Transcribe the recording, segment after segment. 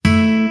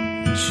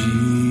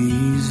Jesus,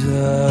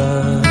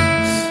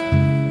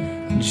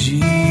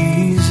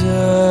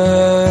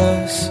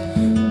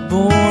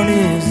 born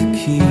is the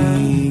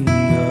King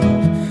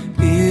of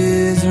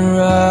Israel.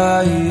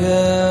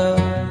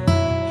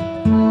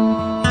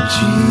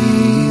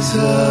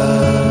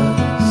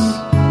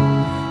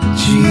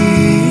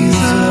 Jesus,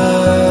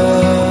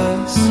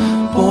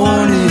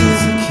 born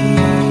is the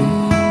King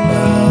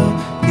of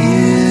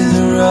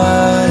Israel.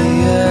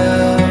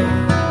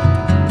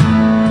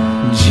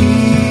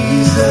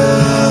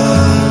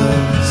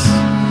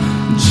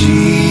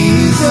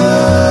 Jesus,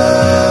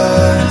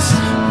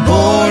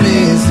 born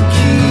is the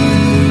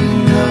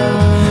King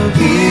of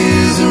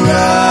Israel.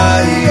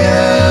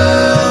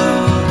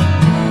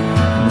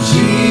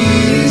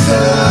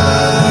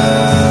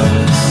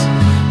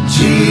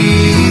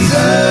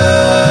 Jesus,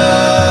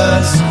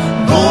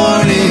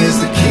 born is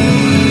the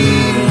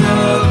King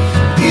of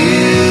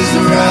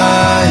Israel.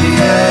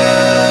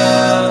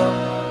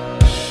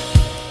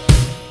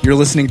 You're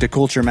listening to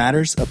Culture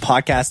Matters, a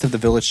podcast of the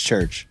Village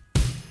Church.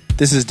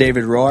 This is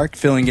David Roark,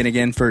 filling in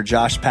again for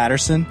Josh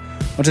Patterson.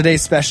 On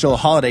today's special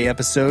holiday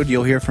episode,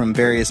 you'll hear from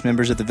various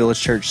members of the Village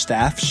Church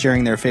staff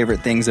sharing their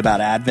favorite things about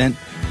Advent.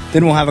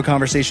 Then we'll have a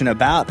conversation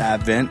about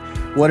Advent,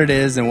 what it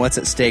is, and what's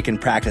at stake in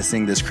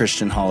practicing this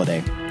Christian holiday.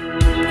 The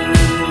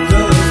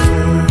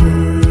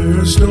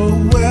first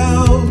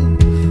Noel,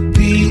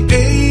 the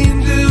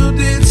angel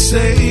did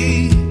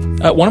say.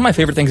 One of my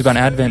favorite things about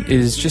Advent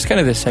is just kind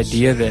of this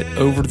idea that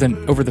over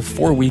the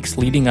 4 weeks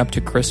leading up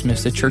to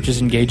Christmas, the church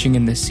is engaging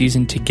in this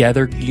season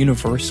together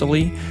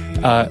universally,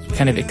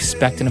 kind of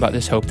expectant about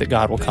this hope that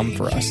God will come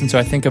for us. And so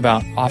I think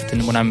about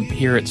often when I'm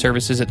here at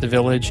services at the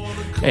Village,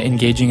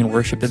 engaging in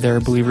worship, that there are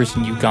believers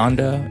in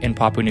Uganda, in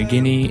Papua New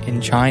Guinea,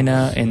 in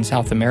China, in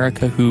South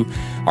America who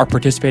are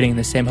participating in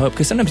the same hope.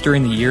 Because sometimes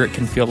during the year it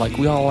can feel like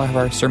we all have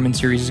our sermon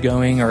series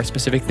going or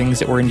specific things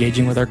that we're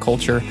engaging with our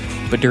culture.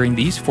 But during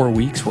these 4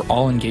 weeks, we're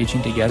all engaging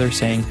together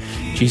saying,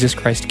 Jesus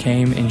Christ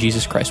came and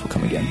Jesus Christ will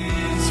come again.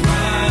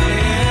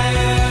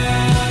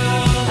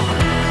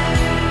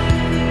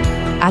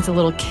 As a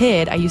little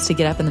kid, I used to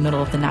get up in the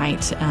middle of the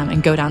night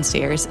and go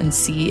downstairs and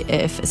see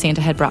if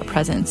Santa had brought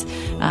presents.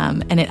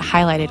 And it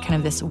highlighted kind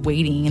of this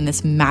waiting and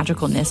this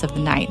magicalness of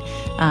the night.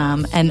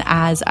 And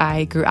as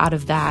I grew out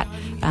of that,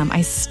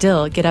 I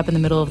still get up in the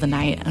middle of the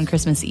night on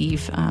Christmas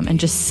Eve and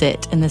just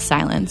sit in the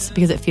silence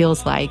because it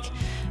feels like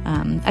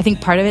I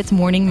think part of it's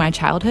mourning my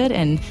childhood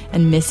and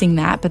missing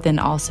that, but then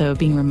also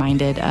being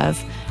reminded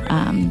of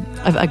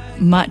a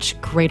much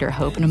greater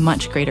hope and a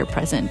much greater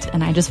present.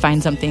 And I just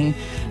find something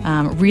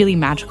really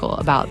magical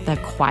about the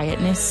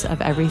quietness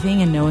of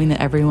everything and knowing that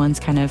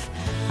everyone's kind of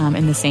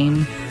in the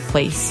same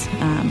place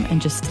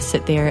and just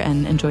sit there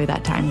and enjoy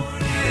that time.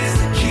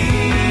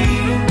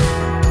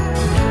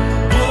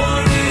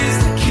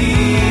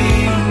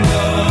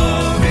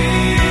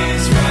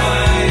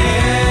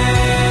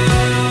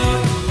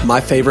 My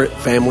favorite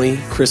family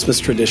Christmas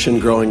tradition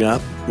growing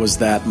up was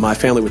that my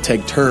family would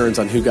take turns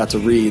on who got to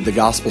read the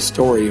gospel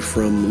story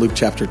from Luke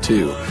chapter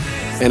 2.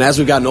 And as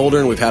we've gotten older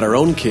and we've had our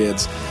own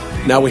kids,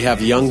 now we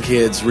have young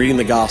kids reading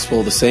the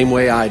gospel the same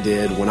way I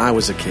did when I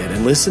was a kid,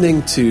 and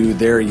listening to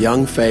their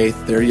young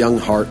faith, their young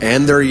heart,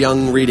 and their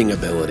young reading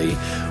ability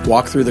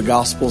walk through the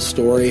gospel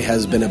story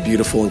has been a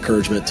beautiful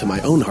encouragement to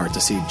my own heart to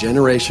see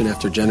generation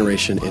after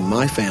generation in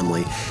my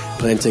family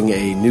planting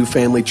a new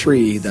family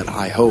tree that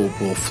I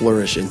hope will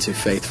flourish into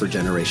faith for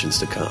generations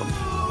to come.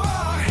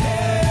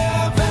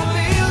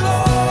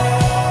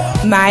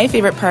 My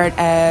favorite part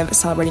of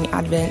celebrating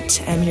Advent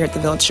here at the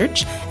Village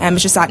Church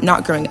is just that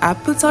not growing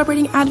up with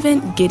celebrating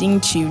Advent, getting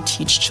to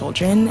teach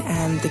children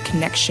the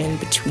connection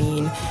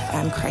between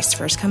Christ's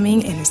first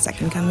coming and his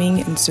second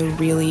coming. And so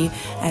really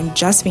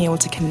just being able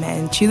to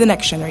commend to the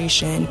next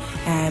generation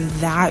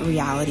that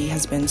reality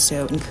has been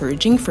so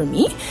encouraging for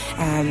me,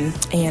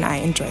 and I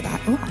enjoy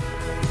that a lot.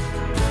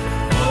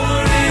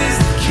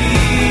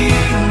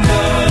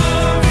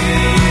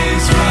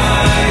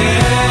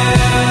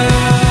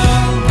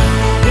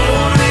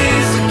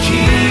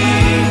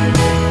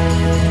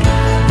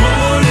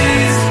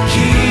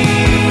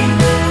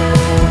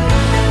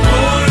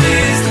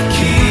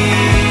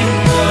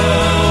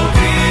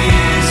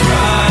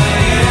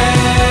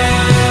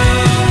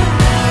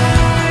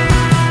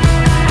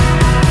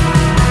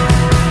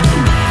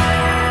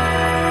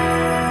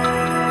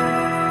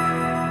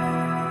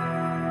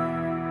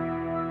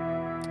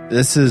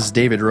 This is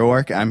David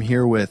Roark. I'm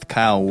here with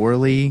Kyle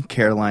Worley,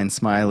 Caroline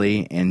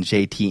Smiley, and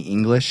JT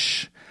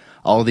English.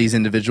 All of these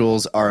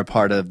individuals are a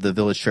part of the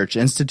Village Church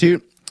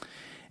Institute.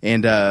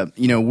 And,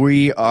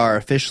 we are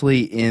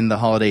officially in the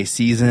holiday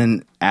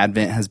season.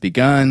 Advent has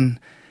begun.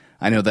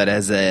 I know that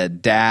as a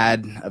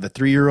dad of a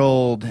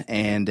 3-year-old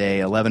and a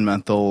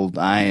 11-month-old,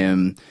 I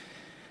am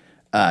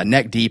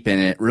neck deep in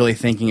it, really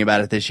thinking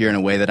about it this year in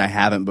a way that I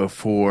haven't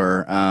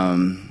before.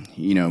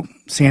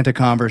 Santa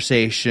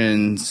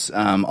conversations,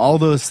 all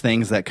those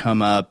things that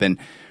come up and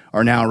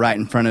are now right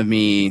in front of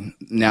me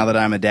now that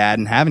I'm a dad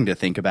and having to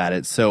think about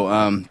it.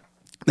 So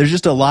there's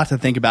just a lot to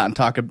think about and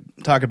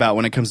talk about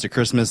when it comes to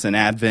Christmas and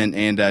Advent,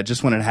 and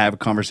just wanted to have a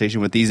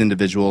conversation with these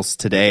individuals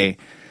today.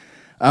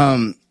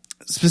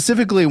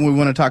 Specifically, we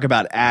want to talk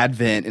about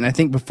Advent, and I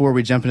think before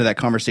we jump into that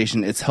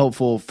conversation, it's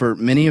helpful for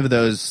many of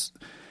those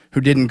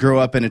who didn't grow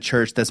up in a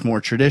church that's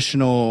more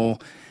traditional,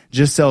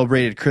 just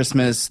celebrated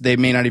Christmas. They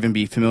may not even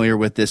be familiar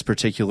with this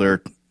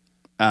particular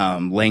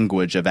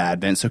language of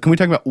Advent. So can we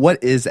talk about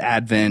what is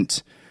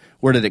Advent?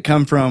 Where did it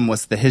come from?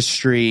 What's the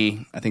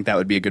history? I think that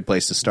would be a good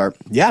place to start.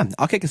 Yeah,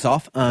 I'll kick us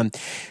off.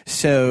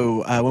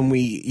 So when we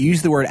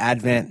use the word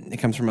Advent, it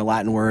comes from a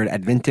Latin word,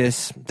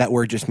 adventus. That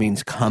word just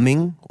means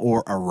coming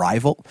or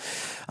arrival.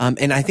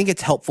 And I think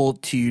it's helpful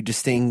to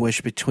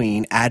distinguish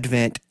between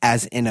Advent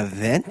as an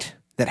event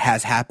that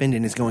has happened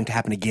and is going to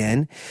happen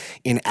again,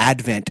 in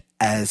Advent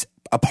as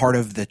a part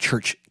of the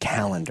church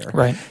calendar.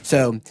 Right.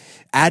 So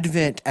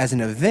Advent as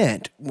an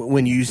event,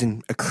 when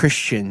using a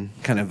Christian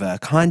kind of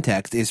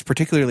context, is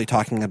particularly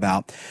talking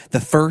about the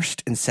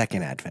first and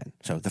second Advent.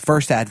 So the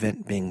first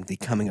Advent being the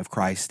coming of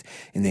Christ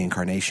in the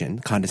incarnation,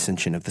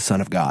 condescension of the Son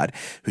of God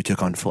who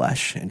took on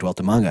flesh and dwelt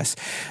among us.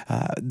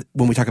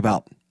 When we talk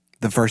about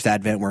the first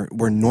Advent,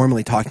 we're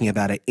normally talking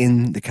about it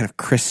in the kind of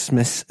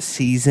Christmas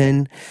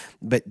season,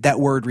 but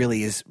that word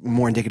really is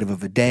more indicative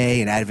of a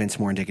day, and Advent's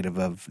more indicative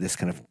of this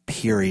kind of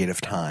period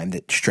of time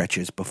that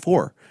stretches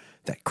before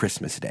that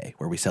Christmas day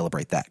where we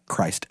celebrate that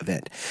Christ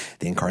event,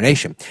 the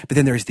incarnation. But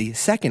then there's the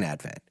second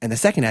Advent, and the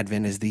second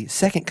Advent is the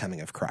second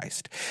coming of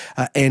Christ.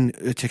 And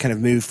to kind of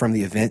move from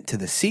the event to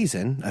the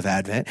season of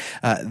Advent,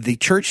 the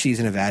church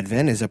season of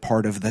Advent is a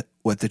part of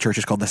what the church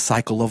has called the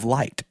cycle of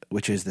light,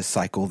 which is the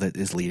cycle that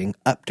is leading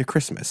up to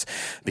Christmas,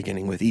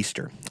 beginning with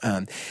Easter.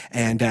 And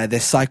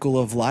this cycle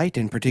of light,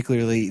 and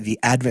particularly the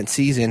Advent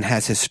season,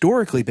 has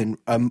historically been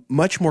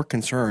much more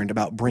concerned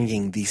about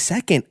bringing the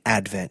second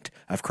Advent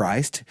of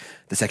Christ,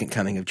 the second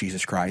coming of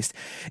Jesus Christ,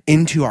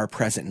 into our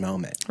present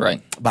moment,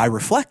 Right. by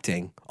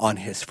reflecting on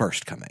his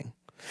first coming.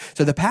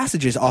 So the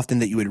passages often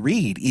that you would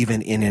read,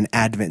 even in an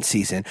Advent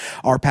season,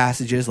 are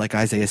passages like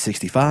Isaiah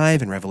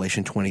 65 and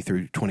Revelation 20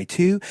 through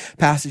 22,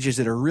 passages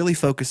that are really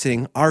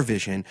focusing our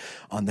vision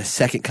on the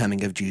second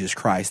coming of Jesus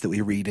Christ that we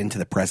read into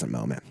the present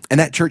moment. And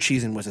that church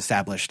season was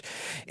established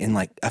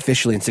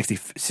officially in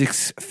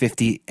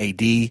 650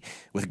 AD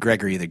with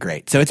Gregory the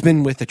Great. So it's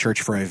been with the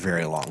church for a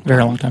very long time.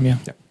 Very long time, yeah.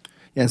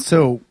 Yeah,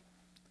 so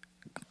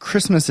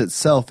Christmas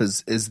itself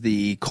is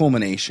the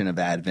culmination of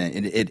Advent.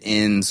 It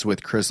ends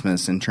with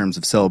Christmas in terms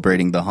of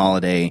celebrating the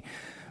holiday.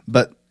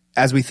 But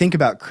as we think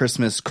about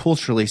Christmas,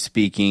 culturally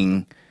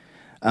speaking,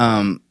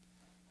 I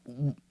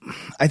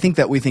think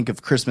that we think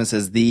of Christmas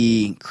as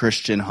the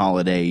Christian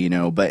holiday,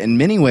 but in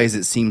many ways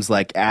it seems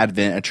like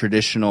Advent, a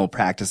traditional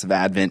practice of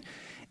Advent,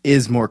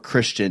 is more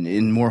Christian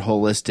and more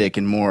holistic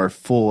and more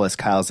full, as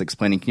Kyle's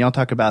explaining. Can y'all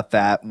talk about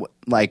that?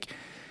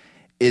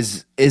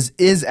 Is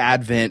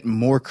Advent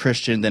more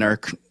Christian than our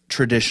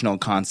traditional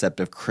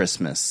concept of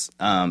Christmas,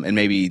 and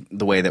maybe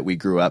the way that we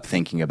grew up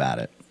thinking about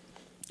it?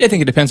 I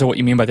think it depends on what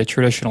you mean by the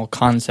traditional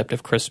concept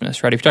of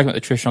Christmas, right? If you're talking about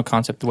the traditional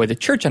concept, the way the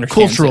church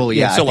understands Culturally, it.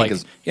 yeah. So, I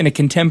think in a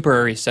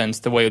contemporary sense,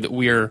 the way that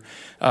we're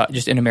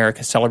just in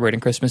America celebrating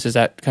Christmas, is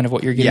that kind of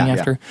what you're getting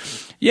after?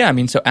 Yeah, I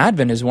mean, so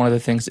Advent is one of the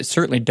things that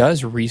certainly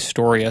does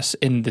restore us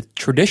in the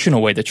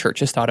traditional way the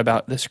church has thought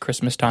about this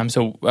Christmas time.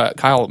 So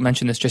Kyle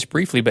mentioned this just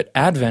briefly, but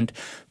Advent,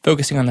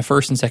 focusing on the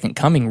first and second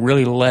coming,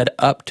 really led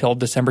up till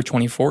December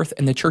 24th,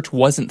 and the church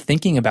wasn't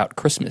thinking about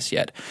Christmas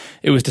yet.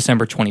 It was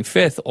December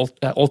 25th,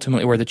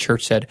 ultimately, where the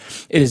church said,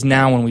 it is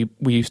now when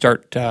we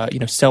start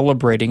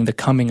celebrating the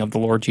coming of the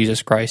Lord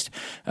Jesus Christ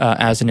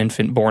as an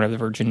infant born of the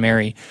Virgin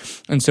Mary.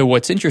 And so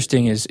what's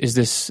interesting is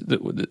this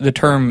the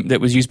term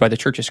that was used by the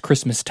church as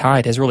Christmas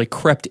tide has really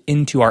crept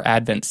into our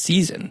Advent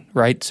season,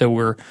 right?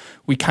 So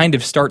we kind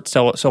of start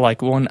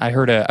I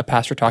heard a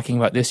pastor talking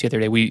about this the other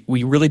day. We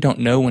really don't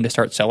know when to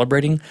start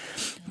celebrating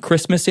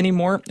Christmas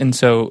anymore. And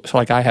so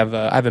I have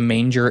a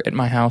manger at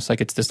my house. Like,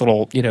 it's this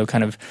little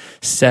kind of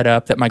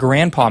setup that my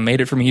grandpa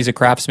made it for me. He's a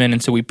craftsman,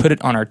 and so we put it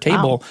on our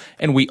table,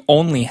 and we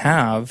only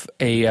have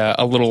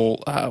a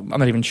little I'm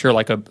not even sure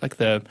like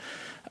the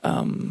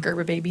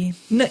Gerber baby.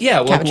 No,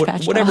 yeah, Cabbage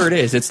Patch whatever doll.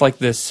 it is. It's like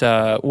this.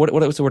 What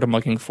was the word I'm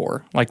looking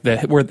for? Like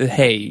where the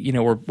hay,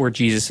 where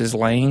Jesus is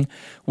laying.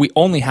 We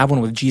only have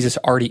one with Jesus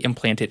already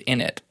implanted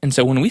in it. And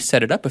so when we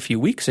set it up a few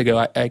weeks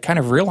ago, I kind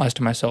of realized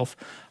to myself,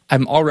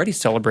 I'm already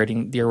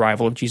celebrating the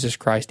arrival of Jesus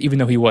Christ, even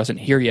though he wasn't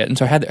here yet. And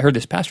so I heard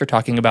this pastor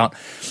talking about,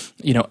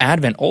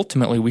 Advent.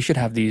 Ultimately, we should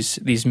have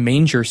these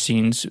manger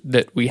scenes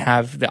that we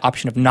have the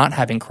option of not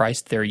having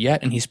Christ there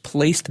yet, and he's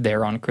placed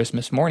there on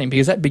Christmas morning,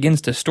 because that begins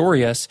to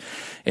story us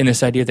in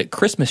this idea that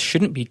Christmas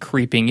shouldn't be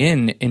creeping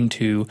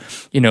into,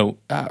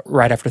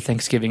 right after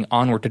Thanksgiving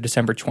onward to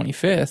December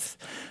 25th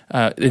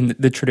in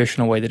the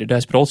traditional way that it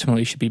does, but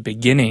ultimately it should be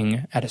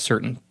beginning at a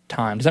certain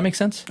time. Does that make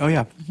sense? Oh,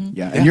 yeah.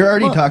 Yeah, and you're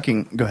already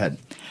talking. Go ahead.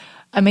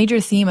 A major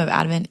theme of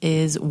Advent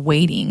is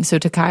waiting. So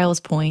to Kyle's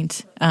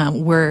point,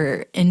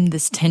 we're in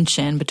this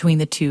tension between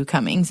the two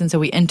comings. And so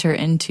we enter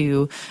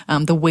into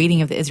the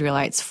waiting of the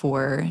Israelites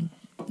for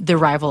the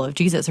arrival of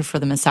Jesus or for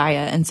the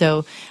Messiah. And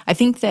so I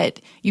think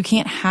that you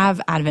can't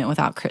have Advent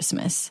without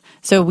Christmas.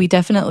 So we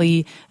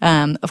definitely,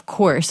 of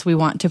course, we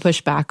want to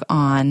push back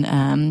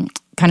on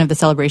kind of the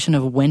celebration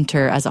of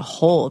winter as a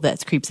whole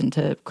that creeps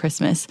into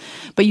Christmas.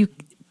 But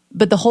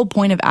the whole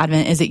point of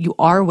Advent is that you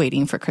are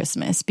waiting for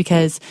Christmas,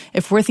 because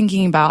if we're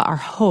thinking about our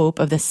hope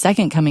of the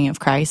second coming of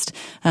Christ,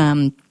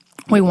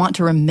 we want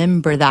to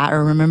remember that,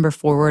 or remember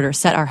forward, or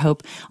set our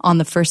hope on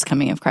the first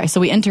coming of Christ. So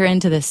we enter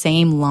into the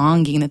same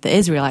longing that the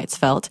Israelites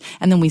felt,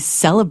 and then we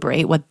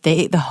celebrate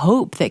the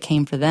hope that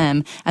came for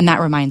them, and that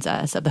reminds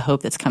us of the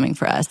hope that's coming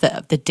for us,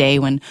 the day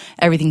when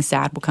everything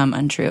sad will come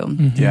untrue.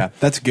 Mm-hmm. Yeah,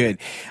 that's good.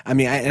 I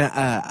mean,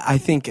 I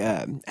think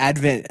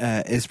Advent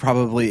is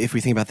probably, if we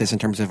think about this in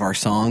terms of our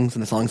songs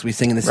and the songs we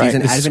sing in the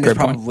season, Advent is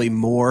probably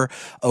more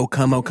 "O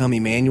Come,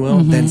 Emmanuel"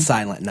 than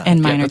Silent Night.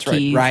 And minor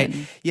keys. Right?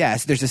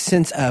 Yes, there's a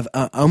sense of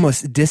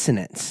almost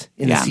dissonance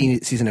in the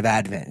season of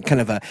Advent, kind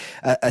of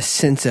a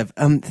sense of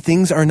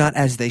things are not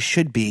as they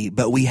should be,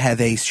 but we have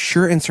a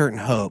sure and certain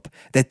hope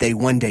that they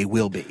one day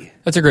will be.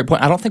 That's a great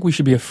point. I don't think we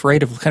should be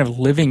afraid of kind of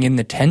living in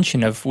the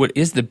tension of what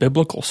is the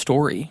biblical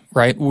story,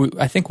 right?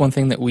 I think one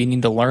thing that we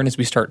need to learn as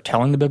we start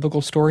telling the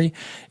biblical story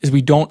is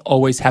we don't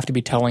always have to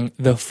be telling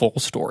the full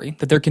story,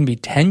 that there can be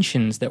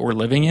tensions that we're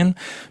living in,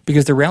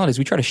 because the reality is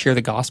we try to share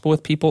the gospel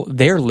with people.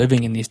 They're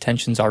living in these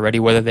tensions already,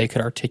 whether they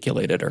could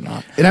articulate it or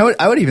not. And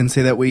I would even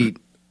say that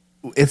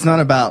it's not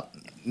about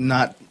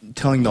not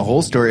telling the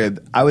whole story.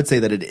 I would say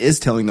that it is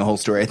telling the whole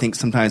story. I think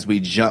sometimes we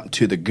jump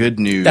to the good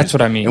news. That's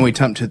what I mean. And we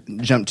jump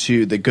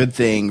to the good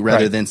thing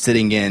rather than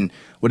sitting in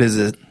what is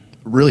a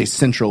really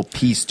central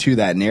piece to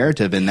that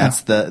narrative, and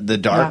that's the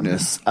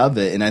darkness of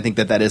it. And I think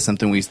that is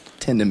something we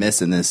tend to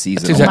miss in this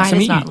season. Light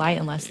is not light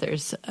unless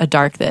there's a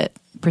dark that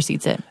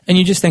precedes it. And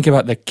you just think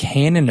about the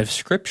canon of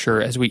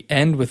Scripture as we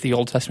end with the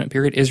Old Testament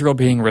period, Israel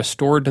being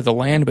restored to the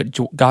land, but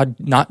God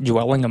not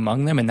dwelling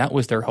among them, and that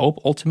was their hope.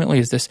 Ultimately,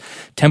 as this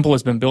temple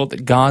has been built,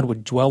 that God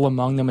would dwell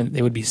among them, and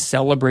they would be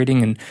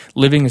celebrating and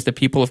living as the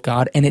people of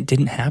God, and it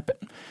didn't happen.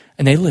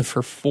 And they lived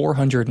for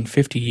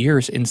 450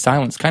 years in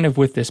silence, kind of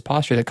with this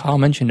posture that Kyle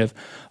mentioned of,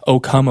 O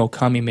come,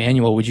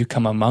 Emmanuel, would you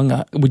come among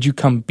us? Would you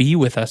come be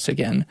with us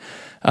again?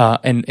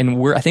 And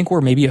I think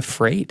we're maybe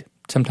afraid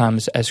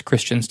sometimes as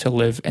Christians to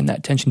live in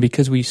that tension,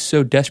 because we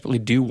so desperately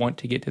do want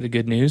to get to the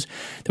good news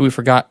that we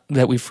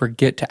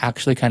forget to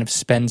actually kind of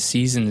spend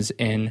seasons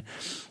in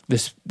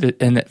this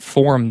and that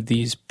form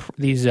these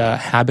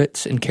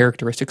habits and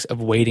characteristics of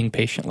waiting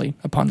patiently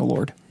upon the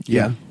Lord.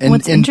 Yeah. And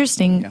what's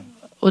interesting,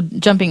 well,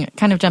 jumping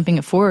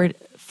it forward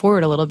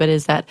a little bit,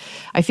 is that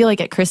I feel like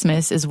at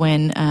Christmas is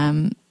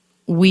when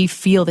we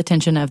feel the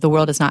tension of the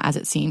world is not as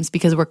it seems,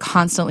 because we're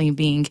constantly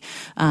being,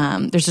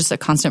 there's just a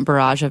constant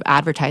barrage of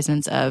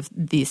advertisements of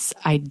this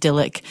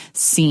idyllic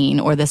scene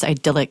or this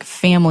idyllic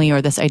family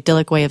or this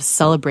idyllic way of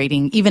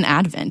celebrating even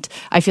Advent.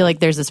 I feel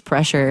like there's this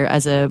pressure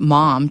as a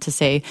mom to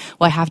say,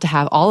 well, I have to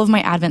have all of my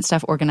Advent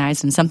stuff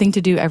organized and something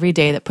to do every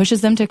day that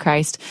pushes them to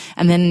Christ.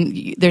 And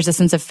then there's a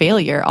sense of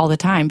failure all the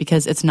time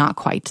because it's not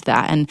quite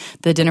that. And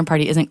the dinner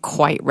party isn't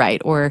quite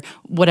right, or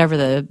whatever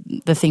the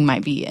thing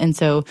might be. And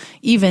so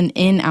even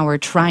in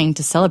our trying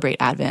to celebrate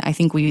Advent, I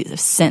think we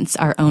sense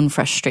our own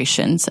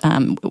frustrations.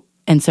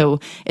 And so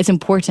it's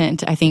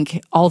important, I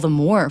think, all the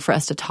more for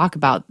us to talk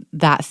about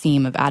that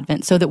theme of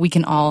Advent so that we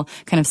can all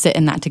kind of sit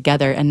in that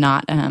together and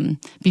not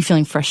be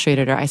feeling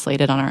frustrated or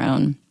isolated on our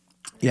own.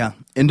 Yeah.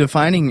 In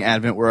defining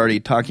Advent, we're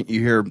already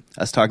you hear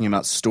us talking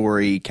about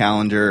story,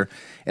 calendar,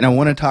 and I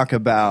want to talk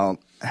about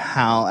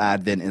how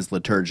Advent is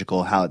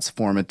liturgical, how it's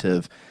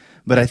formative.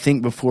 But I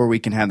think before we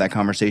can have that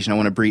conversation, I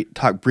want to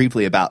talk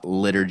briefly about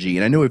liturgy.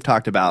 And I know we've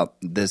talked about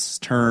this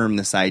term,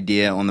 this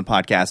idea on the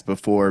podcast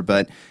before,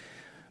 but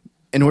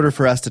in order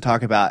for us to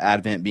talk about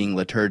Advent being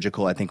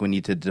liturgical, I think we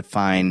need to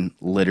define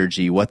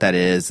liturgy, what that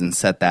is, and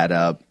set that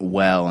up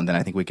well, and then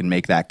I think we can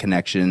make that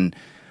connection.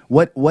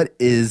 What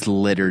is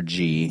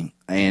liturgy,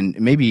 and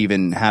maybe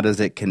even how does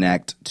it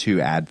connect to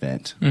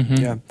Advent? Mm-hmm.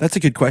 Yeah, that's a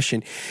good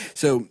question.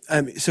 So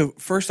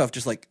first off,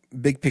 just like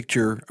big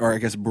picture, or I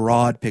guess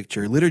broad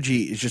picture,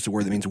 liturgy is just a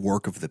word that means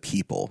work of the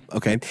people,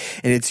 okay? And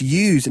it's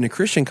used in a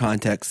Christian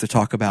context to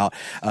talk about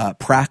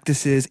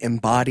practices,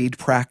 embodied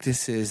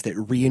practices that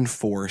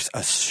reinforce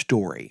a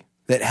story,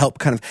 that help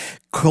kind of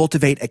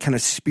cultivate a kind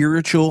of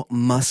spiritual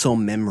muscle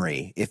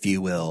memory, if you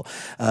will,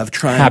 of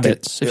trying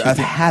habits,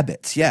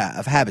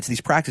 These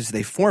practices,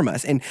 they form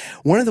us. And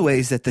one of the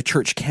ways that the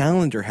church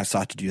calendar has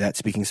sought to do that,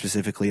 speaking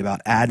specifically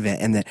about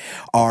Advent, and that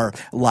our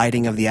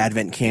lighting of the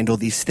Advent candle,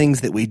 these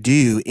things that we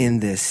do in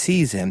this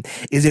season,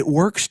 is it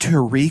works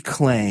to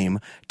reclaim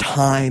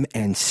time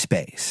and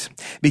space.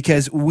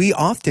 Because we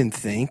often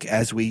think,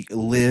 as we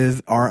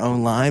live our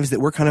own lives,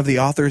 that we're kind of the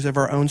authors of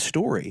our own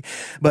story.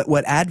 But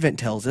what Advent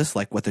tells us,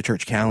 like what the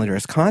church calendar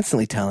is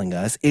constantly telling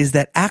us, is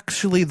that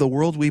actually the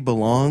world we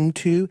belong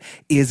to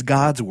is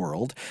God's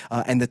world,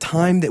 and the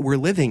time that we're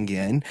living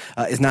in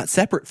is not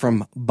separate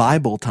from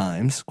Bible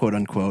times, quote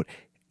unquote.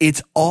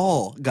 It's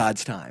all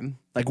God's time.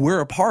 Like, we're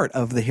a part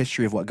of the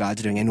history of what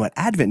God's doing. And what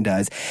Advent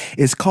does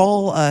is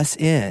call us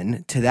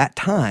in to that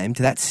time,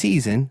 to that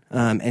season,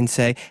 and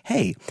say,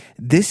 hey,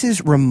 this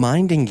is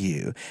reminding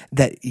you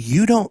that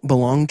you don't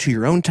belong to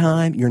your own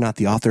time. You're not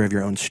the author of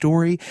your own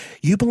story.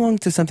 You belong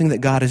to something that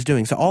God is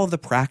doing. So all of the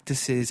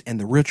practices and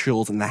the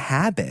rituals and the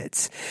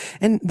habits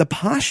and the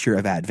posture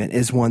of Advent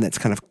is one that's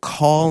kind of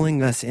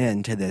calling us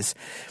into this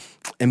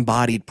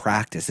embodied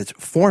practice. It's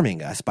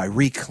forming us by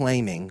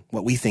reclaiming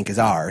what we think is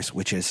ours,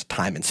 which is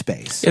time and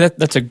space. Yeah,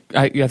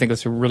 I think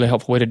that's a really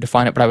helpful way to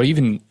define it. But I would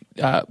even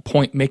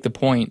make the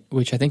point,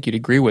 which I think you'd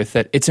agree with,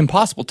 that it's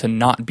impossible to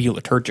not be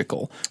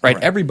liturgical, right?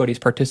 Everybody's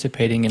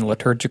participating in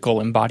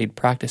liturgical embodied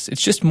practice.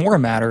 It's just more a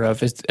matter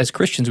of, as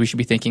Christians, we should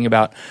be thinking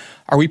about,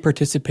 are we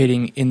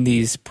participating in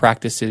these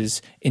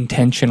practices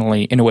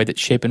intentionally in a way that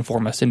shape and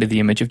form us into the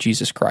image of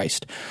Jesus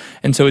Christ?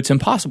 And so it's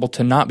impossible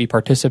to not be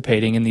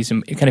participating in these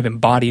kind of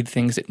embodied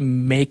things that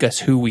make us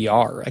who we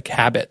are, like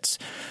habits.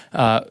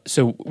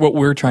 So what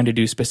we're trying to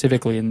do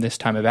specifically in this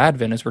time of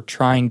Advent is we're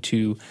trying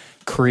to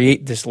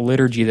create this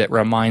liturgy that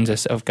reminds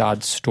us of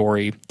God's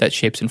story that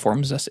shapes and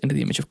forms us into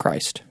the image of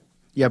Christ.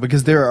 Yeah,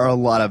 because there are a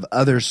lot of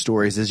other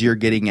stories, as you're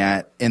getting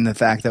at, in the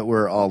fact that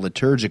we're all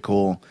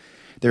liturgical.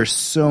 There's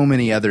so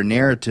many other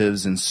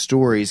narratives and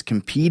stories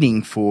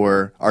competing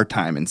for our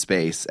time and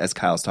space, as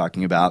Kyle's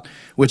talking about,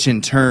 which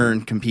in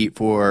turn compete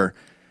for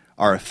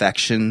our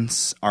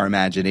affections, our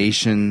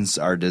imaginations,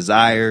 our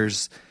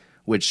desires,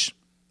 which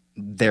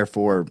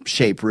therefore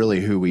shape really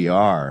who we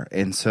are.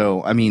 And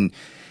so, I mean,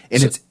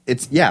 and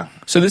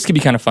So this could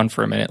be kind of fun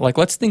for a minute. Like,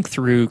 let's think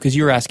through, because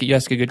you asked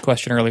a good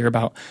question earlier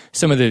about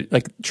some of the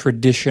like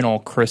traditional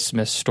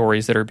Christmas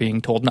stories that are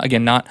being told.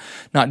 Again, not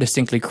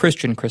distinctly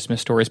Christian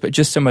Christmas stories, but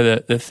just some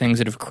of the things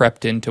that have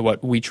crept into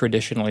what we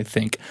traditionally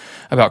think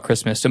about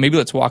Christmas. So maybe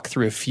let's walk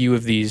through a few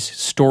of these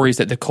stories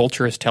that the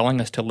culture is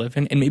telling us to live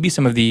in, and maybe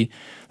some of the,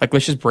 like,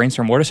 let's just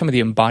brainstorm, what are some of the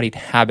embodied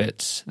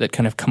habits that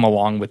kind of come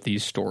along with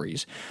these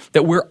stories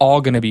that we're all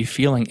going to be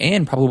feeling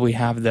and probably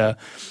have the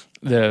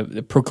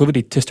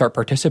proclivity to start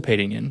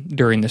participating in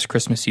during this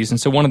Christmas season.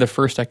 So one of the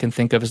first I can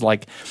think of is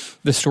like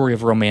the story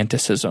of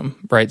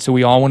romanticism, right? So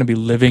we all want to be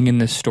living in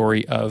this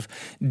story of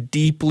we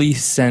deeply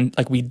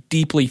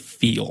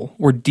feel,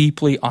 we're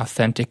deeply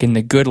authentic, and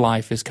the good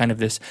life is kind of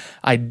this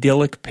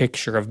idyllic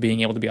picture of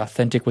being able to be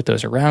authentic with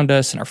those around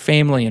us and our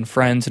family and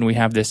friends, and we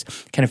have this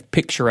kind of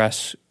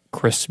picturesque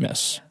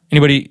Christmas.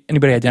 Anybody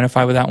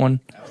identify with that one?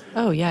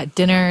 Oh, yeah.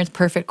 Dinner is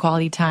perfect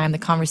quality time. The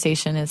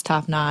conversation is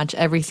top-notch.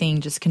 Everything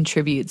just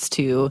contributes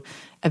to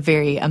a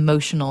very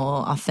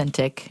emotional,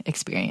 authentic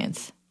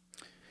experience.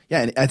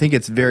 Yeah, and I think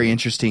it's very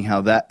interesting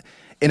how that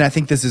 – and I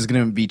think this is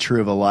going to be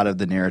true of a lot of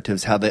the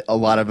narratives, how a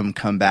lot of them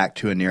come back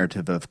to a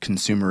narrative of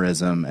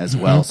consumerism as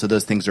well. So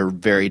those things are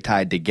very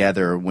tied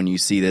together when you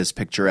see this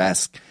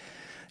picturesque,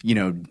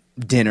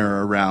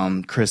 dinner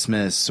around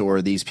Christmas,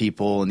 or these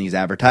people in these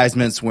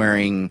advertisements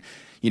wearing –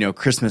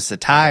 Christmas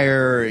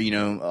attire,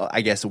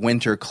 I guess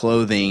winter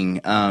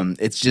clothing.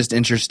 It's just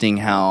interesting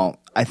how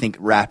I think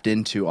wrapped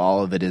into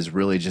all of it is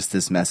really just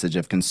this message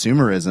of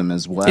consumerism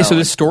as well. Yeah, so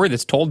the story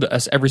that's told to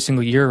us every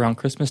single year around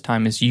Christmas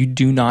time is you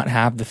do not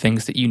have the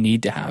things that you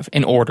need to have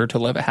in order to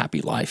live a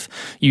happy life.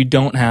 You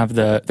don't have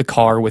the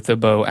car with the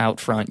bow out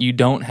front. You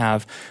don't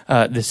have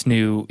this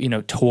new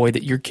toy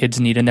that your kids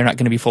need, and they're not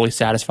going to be fully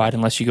satisfied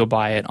unless you go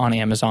buy it on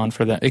Amazon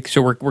for them.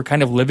 So we're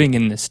kind of living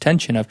in this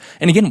tension of,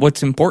 and again,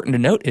 what's important to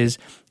note is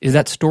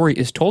that story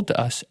is told to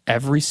us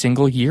every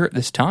single year at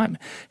this time,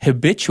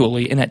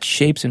 habitually, and that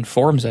shapes and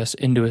forms us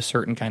into a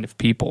certain kind of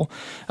people.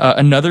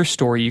 Another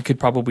story you could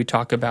probably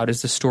talk about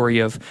is the story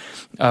of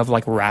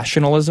like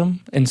rationalism.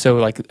 And so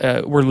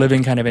we're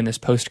living kind of in this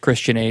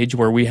post-Christian age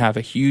where we have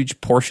a huge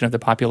portion of the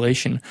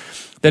population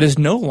that is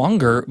no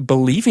longer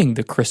believing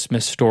the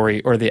Christmas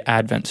story or the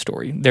Advent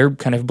story. They're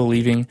kind of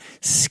believing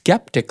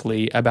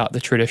skeptically about the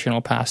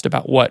traditional past,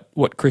 about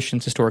what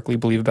Christians historically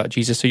believe about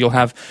Jesus. So you'll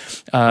have,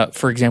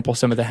 for example,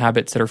 some of the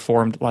habits that are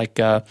formed, like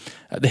the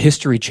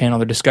History Channel,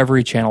 the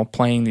Discovery Channel,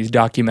 playing these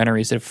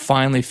documentaries that have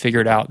finally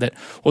figured out that,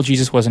 well,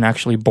 Jesus wasn't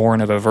actually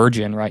born of a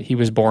virgin, right? He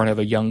was born of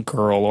a young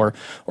girl,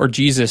 or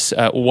Jesus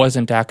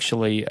wasn't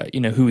actually,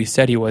 who he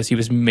said he was. He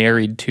was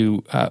married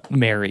to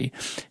Mary.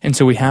 And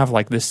so we have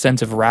like this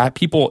sense of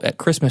people at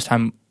Christmas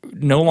time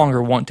no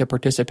longer want to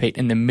participate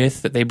in the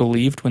myth that they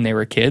believed when they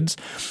were kids.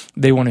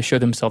 They want to show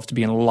themselves to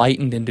be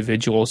enlightened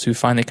individuals who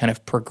finally kind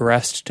of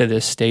progressed to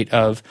this state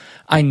of,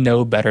 I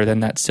know better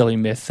than that silly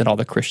myth that all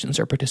the Christians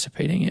are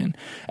participating in.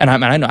 And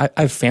I know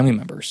I have family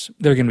members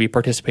that are going to be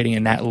participating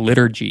in that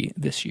liturgy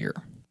this year.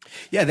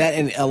 Yeah, that,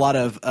 and a lot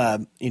of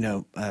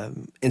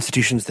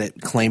institutions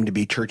that claim to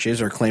be churches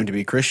or claim to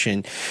be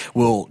Christian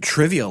will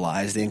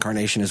trivialize the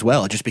incarnation as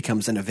well. It just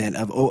becomes an event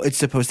of, it's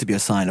supposed to be a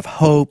sign of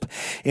hope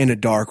in a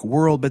dark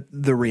world. But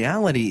the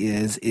reality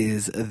is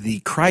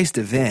the Christ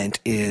event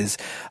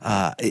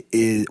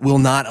will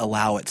not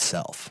allow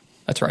itself.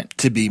 That's right.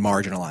 to be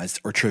marginalized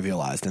or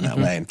trivialized in that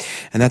way.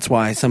 And that's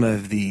why some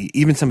of the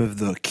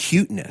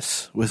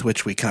cuteness with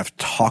which we kind of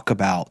talk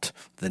about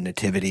the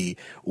nativity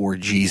or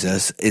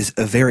Jesus is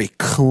a very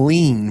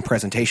clean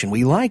presentation.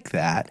 We like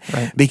that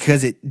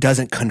because it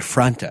doesn't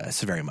confront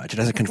us very much. It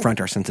doesn't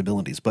confront our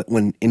sensibilities. But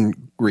when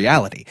in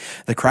reality,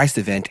 the Christ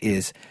event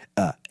is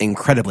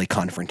incredibly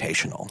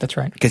confrontational. That's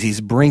right. Because he's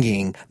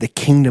bringing the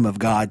kingdom of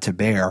God to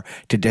bear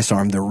to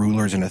disarm the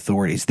rulers and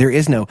authorities. There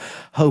is no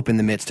hope in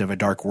the midst of a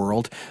dark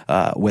world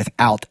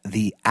without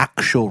the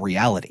actual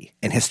reality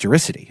and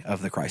historicity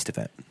of the Christ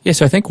event. Yeah,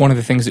 so I think one of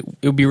the things that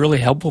it would be really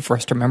helpful for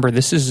us to remember,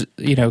 this is,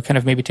 kind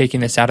of maybe taking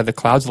this out of the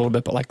clouds a little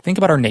bit, but like think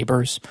about our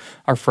neighbors,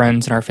 our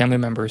friends, and our family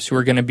members who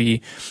are going to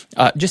be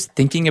just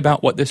thinking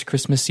about what this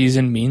Christmas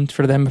season means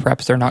for them.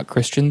 Perhaps they're not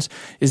Christians,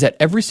 is that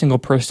every single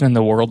person in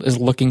the world is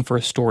looking for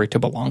a story to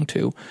belong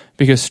to,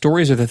 because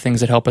stories are the things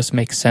that help us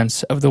make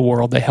sense of the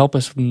world. They help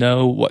us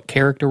know what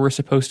character we're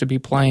supposed to be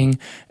playing,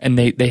 and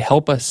they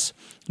help us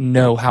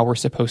know how we're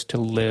supposed to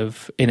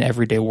live in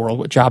everyday world,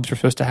 what jobs we're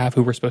supposed to have,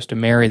 who we're supposed to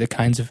marry, the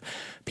kinds of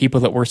people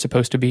that we're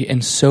supposed to be.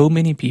 And so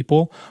many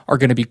people are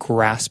going to be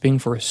grasping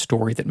for a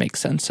story that makes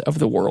sense of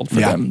the world for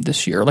them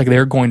this year. Like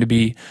they're going to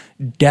be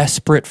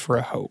desperate for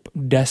a hope,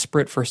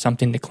 desperate for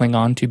something to cling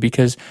on to,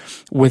 because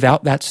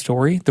without that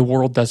story, the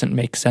world doesn't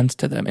make sense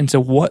to them. And so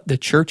what the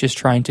church is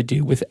trying to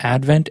do with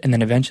Advent and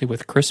then eventually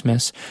with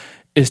Christmas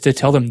is to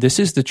tell them this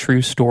is the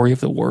true story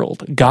of the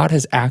world. God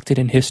has acted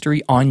in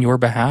history on your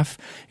behalf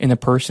in the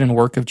person and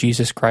work of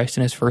Jesus Christ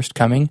in his first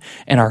coming,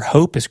 and our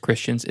hope as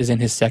Christians is in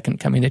his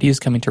second coming, that he is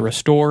coming to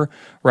restore,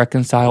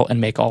 reconcile,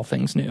 and make all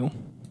things new.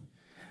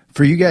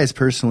 For you guys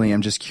personally,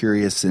 I'm just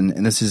curious, and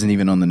this isn't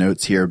even on the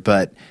notes here,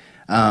 but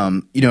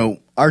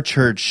our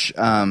church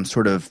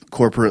sort of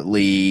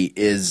corporately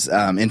is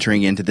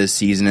entering into this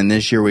season, and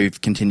this year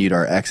we've continued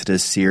our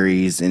Exodus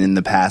series, and in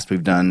the past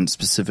we've done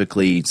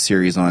specifically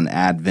series on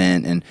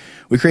Advent, and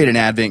we create an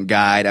Advent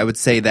guide. I would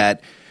say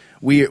that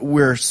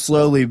we're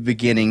slowly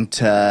beginning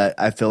to,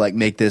 I feel like,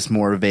 make this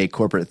more of a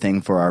corporate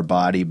thing for our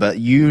body, but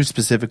you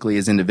specifically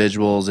as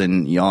individuals,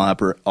 and you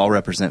all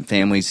represent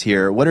families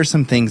here, what are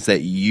some things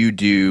that you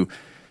do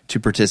to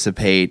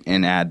participate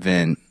in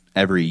Advent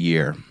every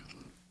year?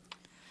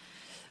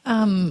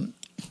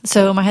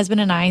 So my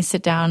husband and I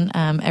sit down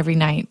every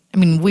night. I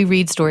mean, we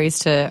read stories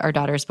to our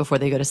daughters before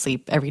they go to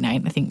sleep every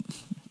night. I think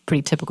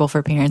pretty typical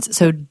for parents.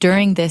 So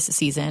during this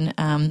season,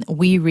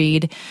 we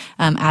read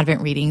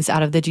Advent readings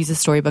out of the Jesus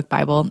Storybook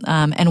Bible,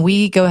 and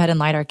we go ahead and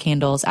light our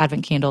candles,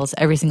 Advent candles,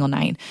 every single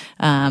night.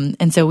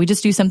 And so we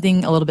just do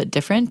something a little bit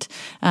different,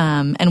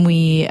 and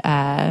we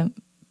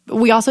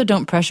also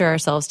don't pressure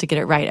ourselves to get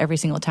it right every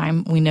single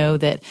time. We know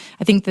that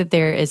I think that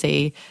there is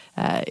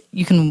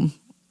you can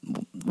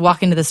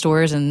walk into the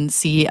stores and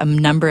see a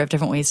number of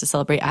different ways to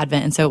celebrate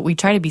Advent. And so we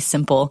try to be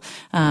simple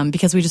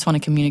because we just want to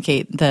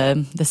communicate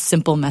the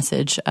simple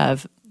message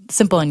of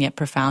simple and yet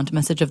profound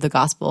message of the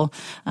gospel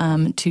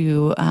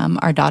to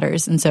our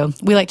daughters. And so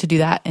we like to do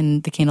that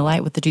in the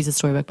candlelight with the Jesus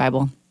Storybook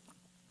Bible.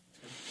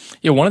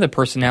 Yeah, one of the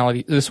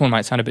personality, this one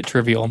might sound a bit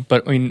trivial,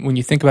 but when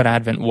you think about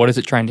Advent, what is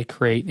it trying to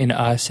create in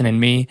us and in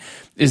me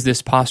is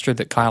this posture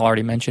that Kyle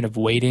already mentioned of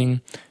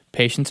waiting,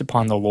 patience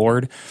upon the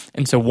Lord.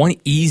 And so one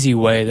easy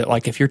way that,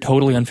 like, if you're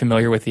totally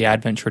unfamiliar with the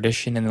Advent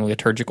tradition and the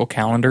liturgical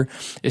calendar,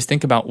 is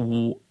think about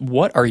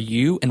what are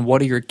you and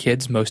what are your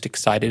kids most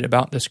excited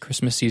about this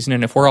Christmas season?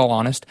 And if we're all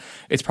honest,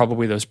 it's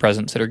probably those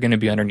presents that are going to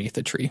be underneath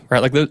the tree,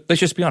 right? Like, let's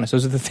just be honest.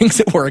 Those are the things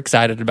that we're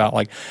excited about.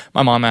 Like,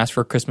 my mom asked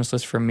for a Christmas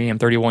list from me. I'm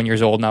 31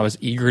 years old, and I was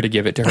eager to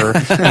give it to her.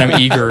 And I'm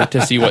eager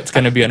to see what's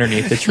going to be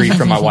underneath the tree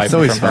from my wife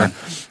and from her.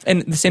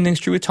 And the same thing's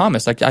true with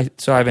Thomas. Like,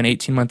 so I have an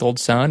 18-month-old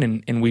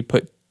son, and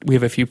we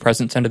have a few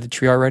presents under the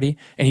tree already,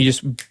 and he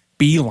just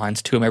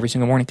beelines to him every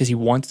single morning because he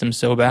wants them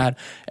so bad.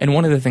 And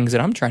one of the things that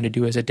I'm trying to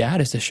do as a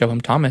dad is to show him,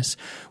 Thomas,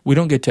 we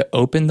don't get to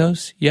open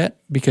those yet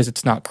because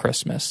it's not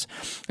Christmas.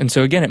 And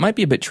so again, it might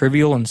be a bit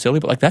trivial and silly,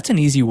 but like that's an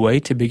easy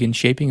way to begin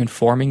shaping and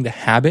forming the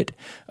habit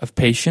of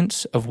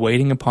patience, of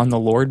waiting upon the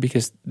Lord,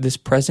 because this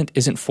present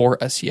isn't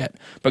for us yet,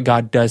 but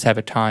God does have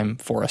a time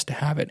for us to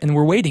have it, and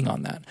we're waiting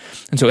on that.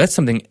 And so that's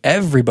something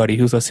everybody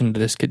who's listening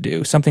to this could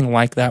do, something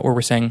like that where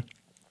we're saying,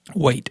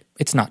 wait,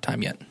 it's not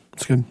time yet.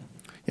 That's good.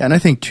 Yeah, and I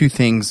think two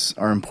things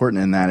are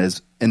important in that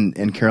is,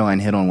 and Caroline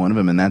hit on one of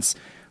them, and that's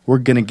we're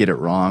going to get it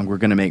wrong. We're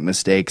going to make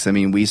mistakes. I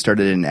mean, we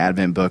started an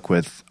Advent book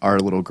with our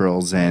little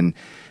girls, and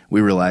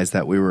we realized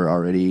that we were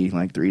already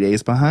like 3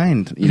 days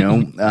behind,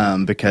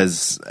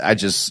 because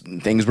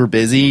things were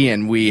busy,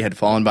 and we had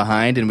fallen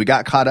behind, and we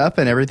got caught up,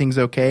 and everything's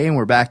okay, and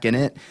we're back in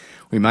it.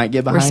 We might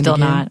get behind. We're still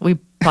again. not. We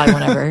probably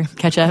won't ever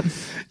catch up.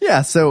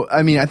 Yeah, so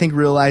I mean, I think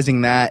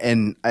realizing that,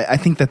 and I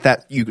think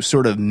that you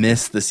sort of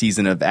miss the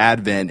season of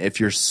Advent if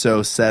you're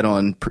so set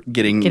on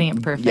getting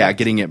it perfect. Yeah,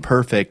 getting it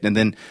perfect. And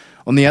then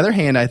on the other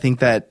hand, I think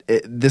that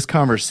this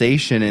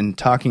conversation and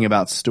talking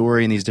about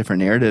story and these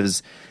different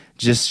narratives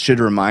just should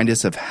remind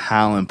us of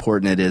how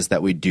important it is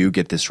that we do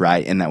get this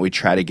right and that we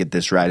try to get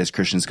this right as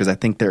Christians, because I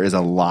think there is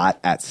a lot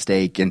at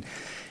stake. And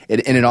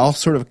it all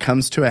sort of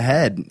comes to a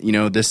head,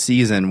 this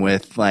season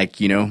with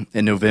in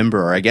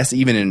November, or I guess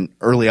even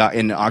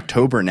in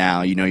October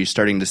now, you're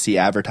starting to see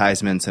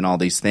advertisements and all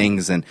these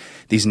things, and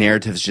these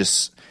narratives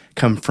just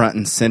come front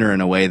and center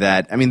in a way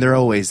that, they're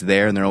always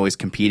there and they're always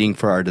competing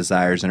for our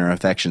desires and our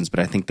affections, but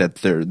I think that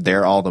they're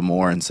there all the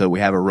more. And so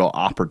we have a real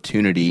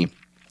opportunity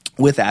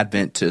with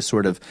Advent to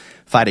sort of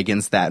fight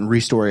against that and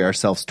restory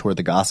ourselves toward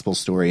the gospel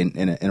story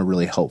in a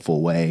really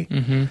hopeful way.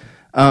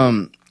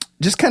 Mm-hmm.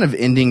 Just kind of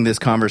ending this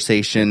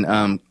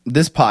conversation,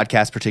 this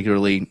podcast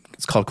particularly,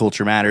 it's called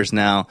Culture Matters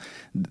now.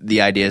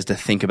 The idea is to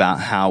think about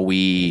how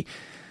we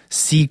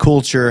see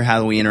culture,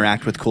 how we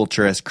interact with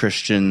culture as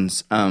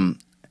Christians.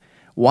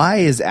 Why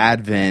is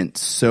Advent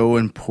so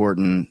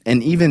important?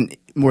 And even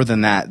more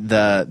than that,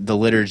 the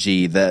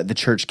liturgy, the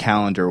church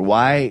calendar,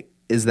 why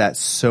is that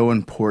so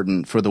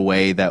important for the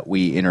way that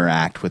we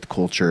interact with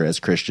culture as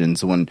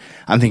Christians? When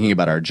I'm thinking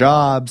about our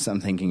jobs,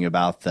 I'm thinking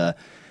about the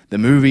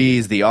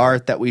movies, the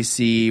art that we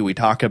see. We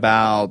talk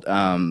about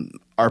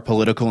our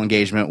political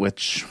engagement,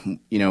 which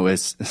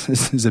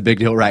is a big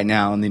deal right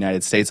now in the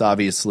United States,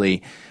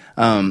 obviously.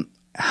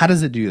 How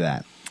does it do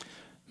that?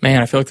 Man,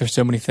 I feel like there's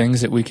so many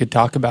things that we could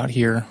talk about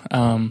here.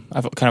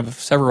 I've kind of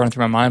several running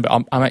through my mind,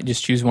 but I might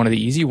just choose one of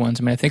the easy ones.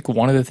 I think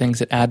one of the things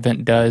that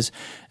Advent does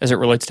as it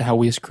relates to how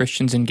we as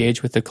Christians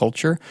engage with the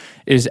culture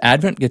is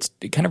Advent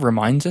it kind of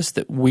reminds us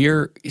that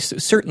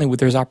certainly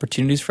there's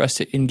opportunities for us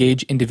to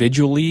engage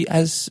individually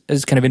as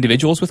kind of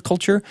individuals with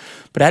culture,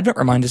 but Advent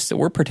reminds us that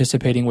we're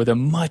participating with a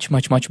much,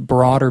 much, much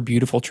broader,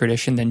 beautiful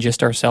tradition than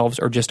just ourselves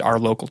or just our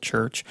local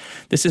church.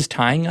 This is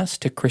tying us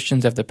to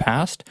Christians of the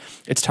past.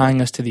 It's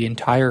tying us to the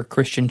entire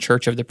Christian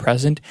church of the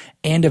present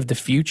and of the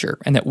future,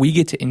 and that we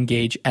get to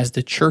engage as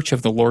the church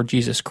of the Lord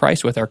Jesus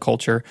Christ with our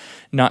culture,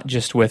 not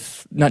just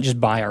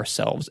by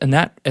ourselves. And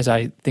that, as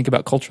I think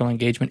about cultural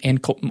engagement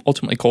and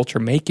ultimately culture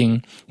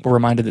making, we're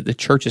reminded that the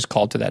church is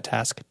called to that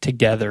task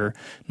together,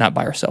 not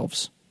by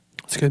ourselves.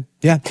 That's good.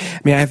 Yeah.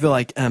 I feel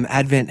like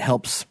Advent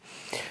helps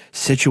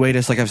situate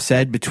us, like I've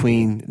said,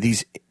 between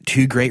these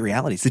two great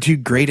realities, the two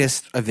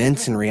greatest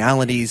events and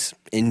realities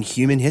in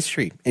human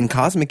history, in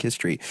cosmic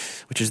history,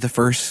 which is the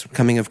first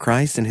coming of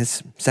Christ and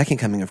his second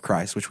coming of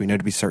Christ, which we know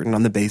to be certain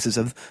on the basis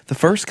of the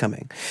first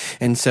coming.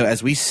 And so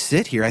as we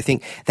sit here, I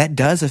think that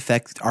does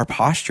affect our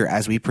posture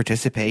as we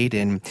participate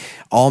in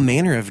all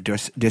manner of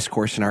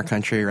discourse in our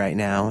country right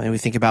now. And we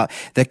think about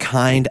the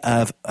kind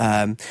of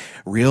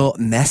real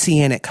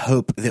messianic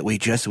hope that we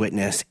just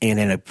witnessed in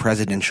a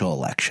presidential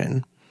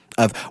election.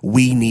 Of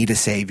we need a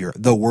savior,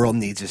 the world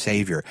needs a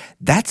savior.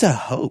 That's a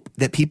hope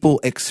that people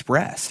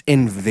express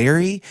in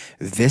very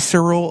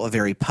visceral,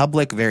 very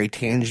public, very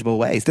tangible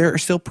ways. There are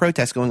still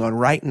protests going on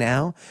right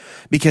now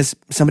because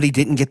somebody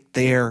didn't get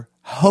their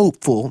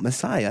hopeful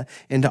Messiah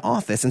into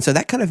office. And so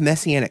that kind of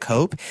messianic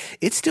hope,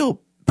 it still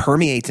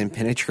permeates and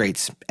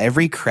penetrates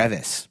every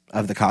crevice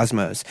of the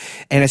cosmos.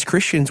 And as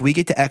Christians, we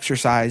get to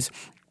exercise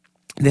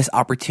this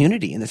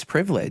opportunity and this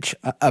privilege,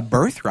 a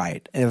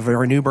birthright of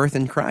our new birth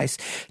in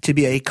Christ, to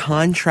be a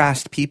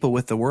contrast people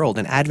with the world.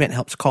 And Advent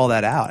helps call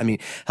that out.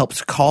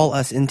 Helps call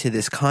us into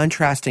this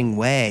contrasting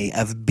way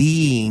of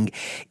being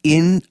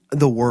in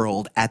the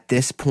world at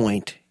this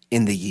point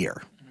in the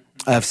year.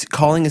 Of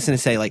calling us in to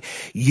say,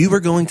 you are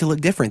going to look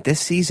different. This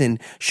season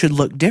should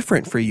look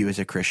different for you as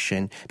a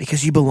Christian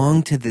because you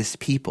belong to this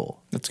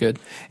people. That's good.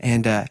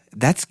 And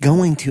that's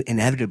going to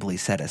inevitably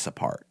set us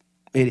apart.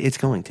 It's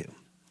going to.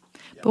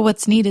 But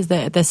what's neat is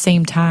that at the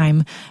same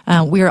time,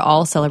 we are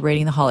all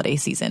celebrating the holiday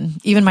season.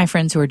 Even my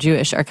friends who are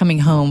Jewish are coming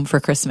home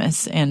for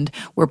Christmas, and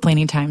we're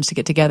planning times to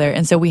get together.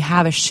 And so we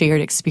have a shared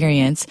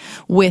experience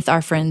with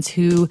our friends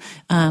who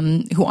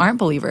aren't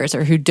believers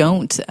or who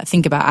don't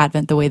think about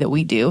Advent the way that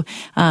we do.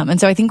 And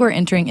so I think we're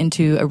entering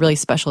into a really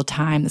special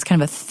time. It's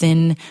kind of a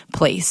thin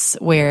place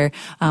where,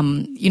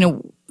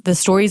 the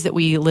stories that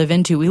we live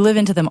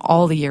into them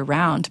all the year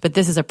round, but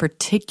this is a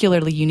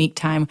particularly unique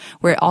time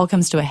where it all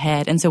comes to a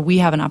head. And so we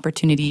have an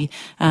opportunity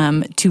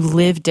to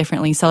live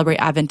differently, celebrate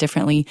Advent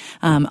differently,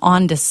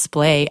 on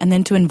display, and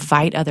then to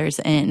invite others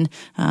in,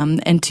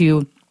 and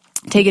to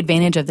take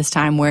advantage of this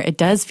time where it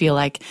does feel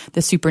like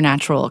the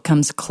supernatural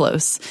comes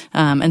close.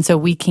 And so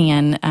we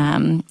can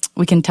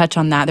touch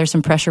on that. There's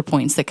some pressure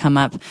points that come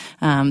up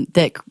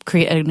that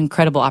create an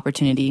incredible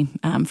opportunity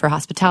for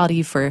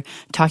hospitality, for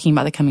talking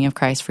about the coming of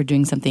Christ, for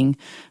doing something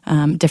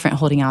different,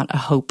 holding out a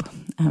hope,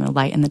 a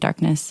light in the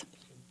darkness.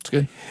 That's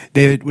good.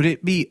 David, would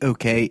it be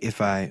okay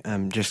if I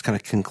just kind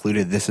of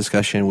concluded this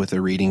discussion with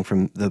a reading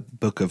from the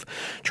book of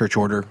Church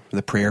Order,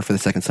 the prayer for the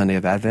second Sunday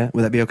of Advent?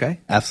 Would that be okay?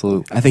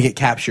 Absolutely. I think it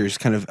captures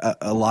kind of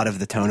a lot of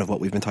the tone of what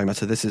we've been talking about.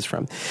 So this is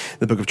from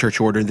the book of Church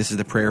Order. This is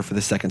the prayer for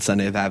the second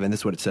Sunday of Advent.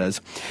 This is what it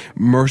says.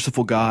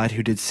 Merciful God,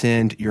 who did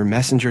send your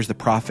messengers, the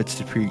prophets,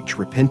 to preach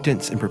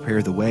repentance and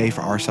prepare the way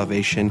for our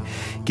salvation,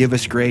 give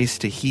us grace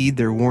to heed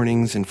their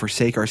warnings and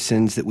forsake our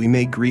sins, that we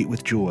may greet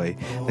with joy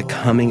the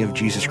coming of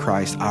Jesus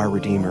Christ, our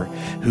Redeemer,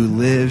 who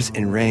lives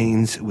and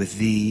reigns with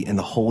thee and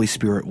the Holy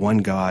Spirit, one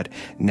God,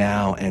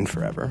 now and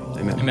forever.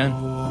 Amen. Amen.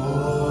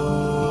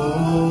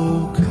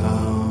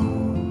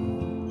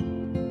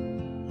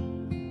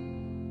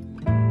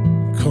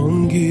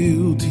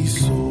 empty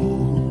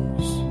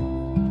souls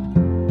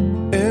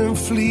and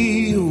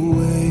flee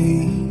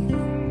away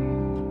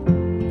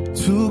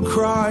to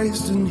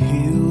Christ and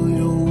heal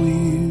your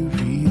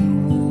weary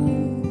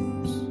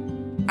wounds.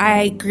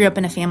 I grew up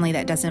in a family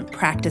that doesn't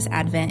practice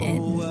Advent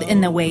in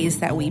the ways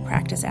that we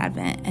practice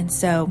Advent. And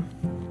so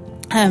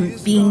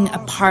being a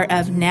part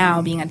of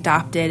now, being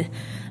adopted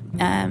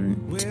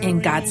in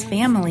God's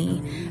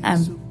family,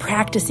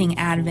 practicing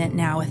Advent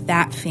now with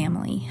that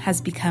family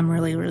has become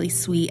really, really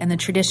sweet. And the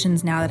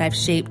traditions now that I've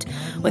shaped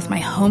with my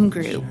home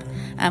group,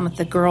 with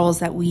the girls,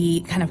 that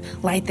we kind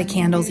of light the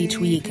candles each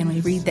week and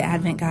we read the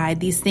Advent guide,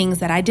 these things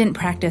that I didn't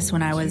practice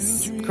when I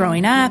was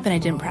growing up, and I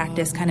didn't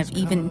practice kind of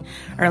even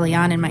early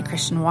on in my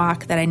Christian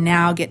walk, that I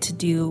now get to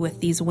do with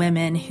these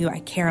women who I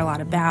care a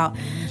lot about.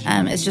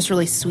 It's just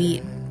really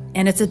sweet.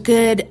 And it's a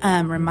good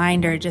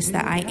reminder just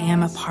that I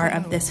am a part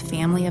of this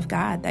family of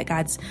God, that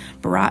God's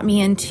brought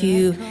me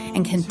into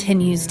and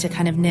continues to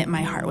kind of knit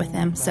my heart with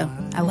Him. So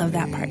I love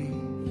that part.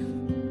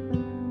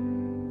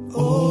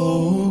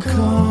 Oh,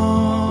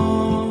 come.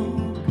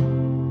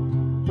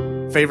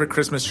 Favorite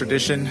Christmas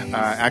tradition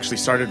actually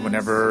started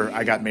whenever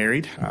I got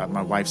married.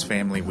 My wife's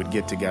family would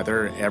get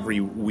together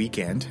every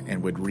weekend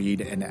and would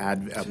read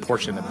a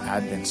portion of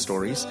Advent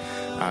stories,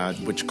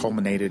 which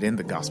culminated in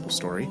the gospel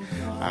story.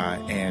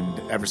 And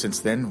ever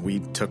since then, we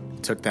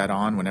took that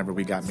on whenever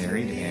we got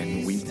married,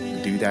 and we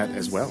do that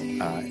as well.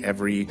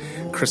 Every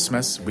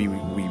Christmas, we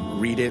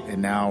read it,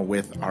 and now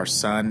with our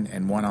son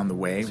and one on the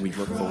way, we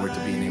look forward to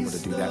being able to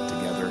do that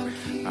together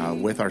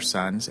with our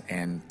sons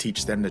and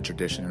teach them the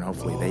tradition, and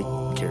hopefully they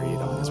carry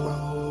it on as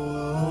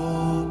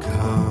well.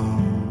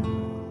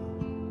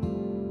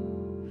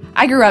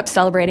 I grew up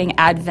celebrating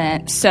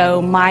Advent,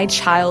 so my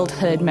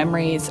childhood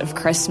memories of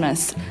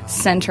Christmas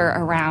center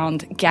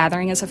around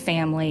gathering as a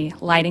family,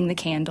 lighting the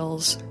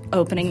candles,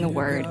 opening the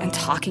Word, and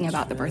talking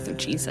about the birth of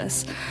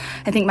Jesus.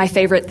 I think my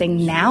favorite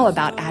thing now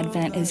about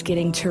Advent is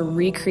getting to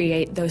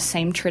recreate those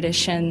same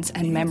traditions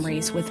and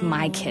memories with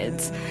my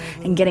kids,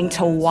 and getting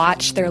to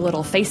watch their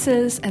little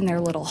faces and their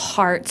little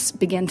hearts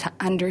begin to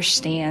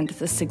understand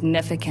the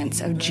significance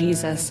of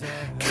Jesus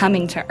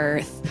coming to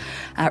earth,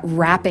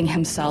 wrapping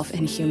Himself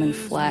in human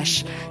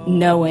flesh,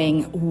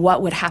 knowing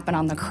what would happen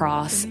on the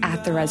cross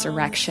at the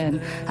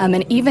resurrection,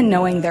 and even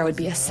knowing there would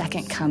be a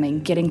second coming,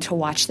 getting to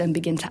watch them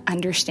begin to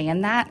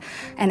understand that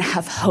and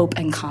have hope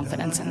and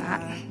confidence in that.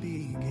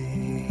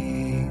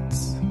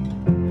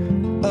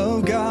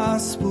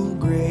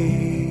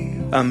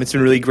 It's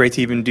been really great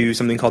to even do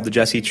something called the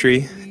Jesse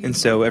Tree. And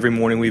so every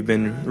morning we've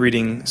been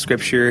reading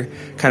Scripture,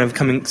 kind of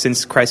coming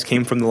since Christ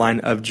came from the line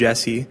of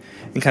Jesse,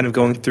 and kind of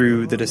going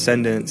through the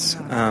descendants,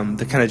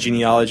 the kind of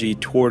genealogy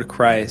toward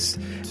Christ.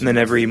 And then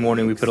every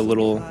morning we put a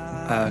little,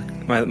 my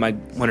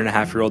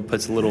 1.5-year-old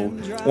puts a little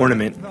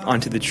ornament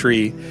onto the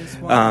tree,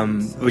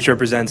 which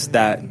represents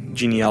that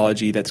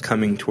genealogy that's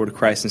coming toward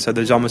Christ. And so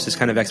there's almost this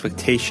kind of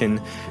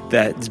expectation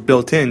that's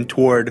built in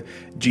toward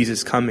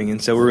Jesus coming. And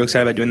so we're really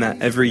excited about doing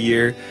that every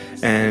year,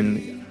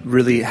 and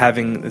really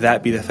having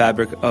that be the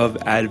fabric of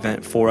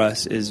Advent for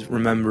us is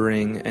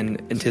remembering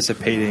and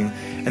anticipating,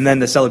 and then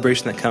the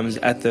celebration that comes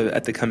at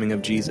the coming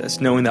of Jesus,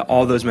 knowing that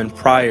all those men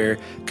prior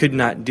could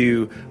not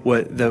do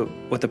what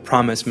the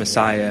promised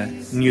Messiah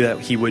knew that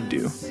He would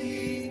do.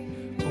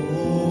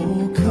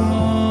 Oh,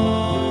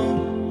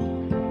 come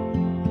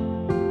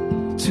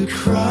to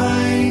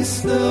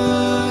Christ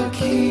the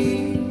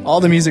King. All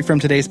the music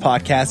from today's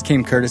podcast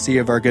came courtesy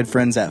of our good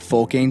friends at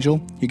Folk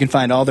Angel. You can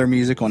find all their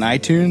music on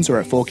iTunes or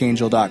at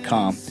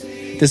folkangel.com.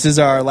 This is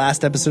our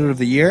last episode of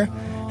the year.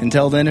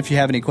 Until then, if you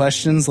have any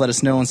questions, let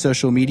us know on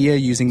social media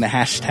using the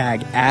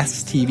hashtag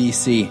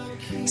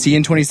AskTVC. See you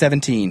in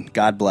 2017.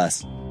 God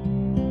bless.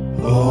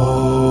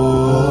 Oh.